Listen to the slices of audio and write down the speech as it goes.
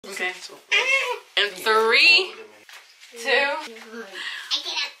Okay. In 3, 2,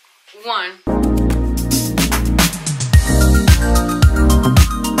 1.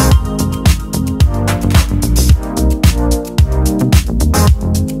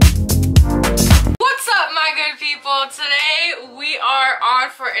 Today we are on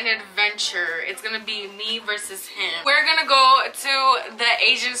for an adventure. It's gonna be me versus him. We're gonna go to the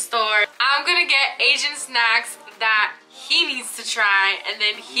Asian store. I'm gonna get Asian snacks that he needs to try, and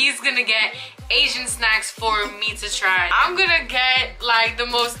then he's gonna get Asian snacks for me to try. I'm gonna get like the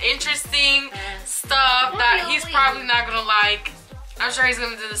most interesting stuff that he's probably not gonna like. I'm sure he's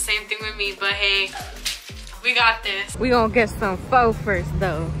gonna do the same thing with me, but hey, we got this. We gonna get some pho first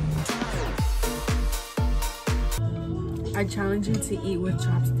though. I challenge you to eat with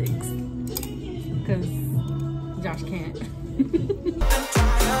chopsticks, because Josh can't.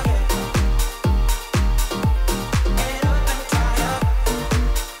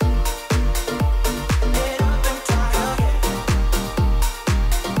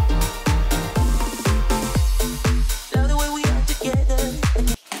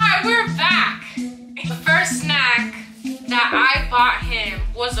 Alright, we're back. The first snack that I bought him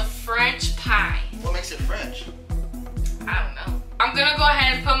was a French pie. What makes it French? I don't know. I'm gonna go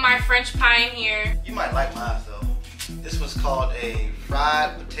ahead and put my French pie in here. You might like mine though. This was called a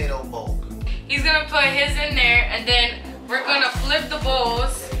fried potato bowl. He's gonna put his in there, and then we're gonna flip the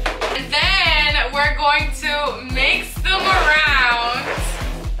bowls, and then we're going to mix them around,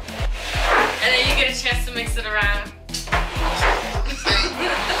 and then you get a chance to mix it around.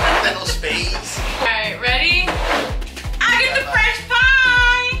 No spades. Alright, ready? I get the French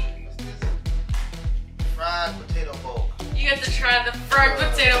pie! Fried potato bowl. You get to try the fried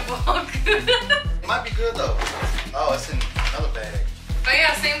potato bowl. It might be good though. Oh, it's in another bag. Oh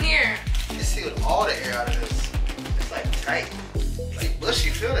yeah, same here. You sealed all the air out of this. It's like tight. Like bushy,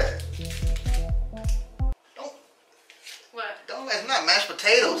 feel that? Don't. What? Don't, it's not mashed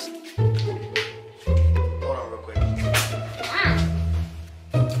potatoes. Hold on real quick.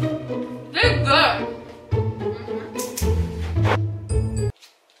 They're good.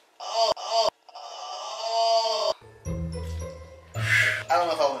 I don't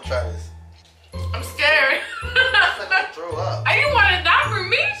know if I want to try this. I'm scared. I'm gonna throw up. I didn't want it that for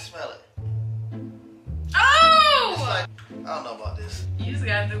me. Smell it. Oh! It's like, I don't know about this. You just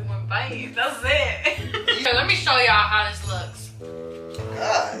gotta do one bite. That's it. Here, let me show y'all how this looks.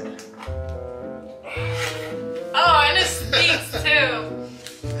 God. Oh, and it stinks too.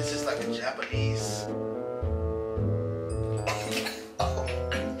 This is like a Japanese.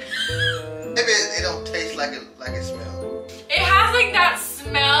 Maybe it don't taste like it smells. It has like that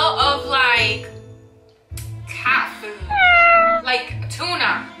smell of like cat food, like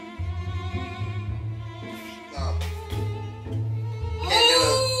tuna. No. Can't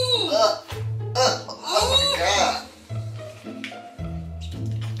do it. Oh my God.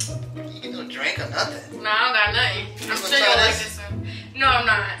 You get no drink or nothing. No, I don't got nothing. I'm sure you'll like this one. No, I'm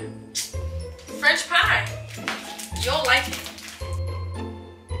not. French pie. You'll like it.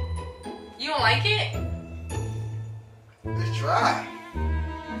 You don't like it? It's dry.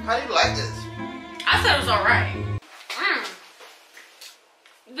 How do you like this? I said it was alright.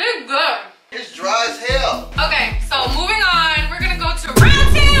 They're good. It's dry as hell. Okay, so moving on, we're gonna go to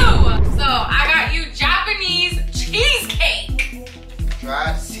round 2. So I got you Japanese cheesecake.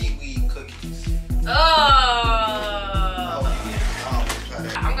 Dried seaweed cookies. Oh. Try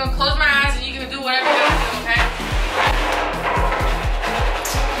that. I'm gonna close my eyes and you can do whatever you gotta do, okay?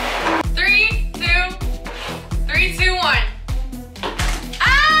 3, 2, 1.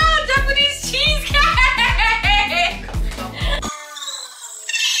 Oh, Japanese cheesecake!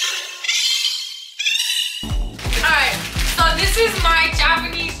 Alright, so this is my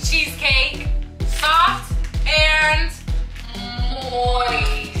Japanese cheesecake. Soft and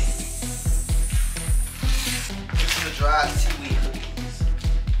moist. This is the dried seaweed cookies.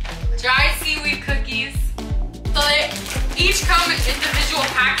 Dried seaweed cookies. So they each come in individual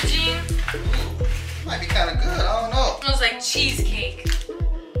packaging. Might be kind of good. I don't know. It smells like cheesecake.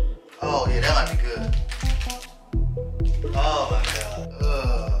 Oh yeah, that might be good. Oh my God.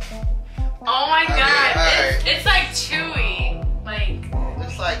 Ugh. Oh my God. Alright. It's like chewy. Like.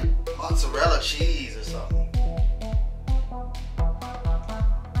 It's like mozzarella cheese or something.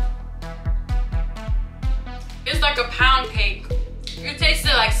 It's like a pound cake. You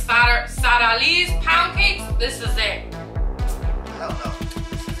tasted like Sarali's pound cakes. This is it. I don't know.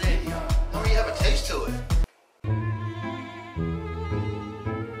 This is it. Don't really have a taste to it.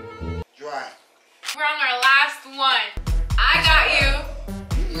 Dry. We're on our last one. I got you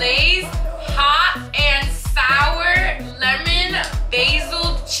Lay's hot and sour lemon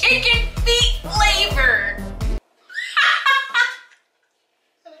basil chicken.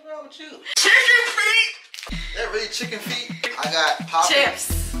 chicken feet. I got poppin'.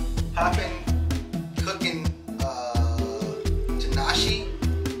 Chips. Poppin', cooking, Janashi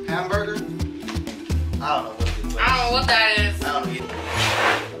hamburger. I don't know what it is. I don't know what that is. I don't know.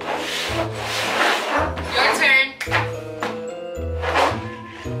 Your turn.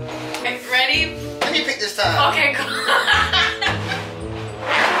 Okay, ready? Let me pick this time. Okay, go.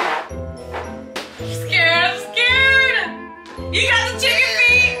 I'm scared. I'm scared. You got the chicken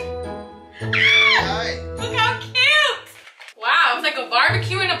feet. Alright. Look how cute. Wow, it's like a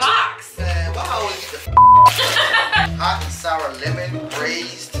barbecue in a box. Man, why I always get the hot and sour lemon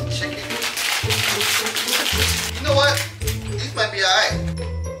braised chicken? You know what? These might be alright.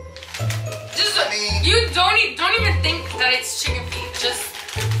 Just, I mean, you don't even think that it's chicken feet. Just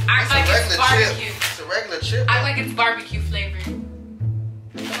act like it's barbecue. Chip. It's a regular chip. Act like it's barbecue flavored. I'm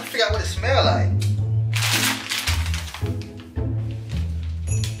trying to figure out what it smells like.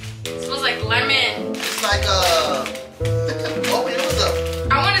 It smells like lemon. It's like open yours up.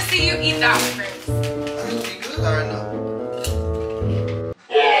 I want to see you eat that one first. I think it'll be good. I already know.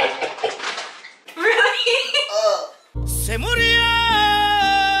 Really? Se murió.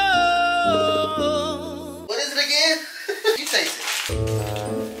 What is it again? You taste it.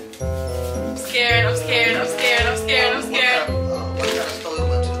 I'm scared. I'm scared. I'm scared. I'm scared. I'm scared. What kind of store you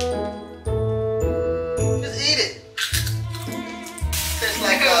went to? Just eat it. Tastes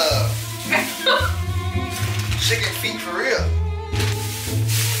like chicken feet for real.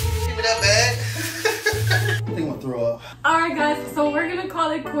 Give me that bag. I think I'm gonna throw up. Alright guys, so we're gonna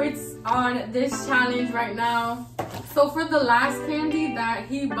call it quits on this challenge right now. So for the last candy that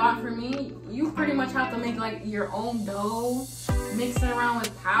he bought for me, you pretty much have to make like your own dough, mix it around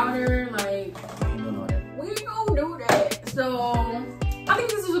with powder, like we ain't gonna do that. So I think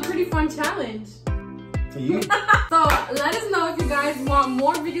this is a pretty fun challenge. For you? So let us know if you guys want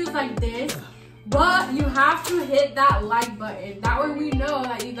more videos like this. But you have to hit that like button. That way we know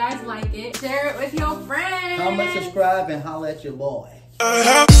that you guys like it. Share it with your friends. Comment, subscribe, and holla at your boy.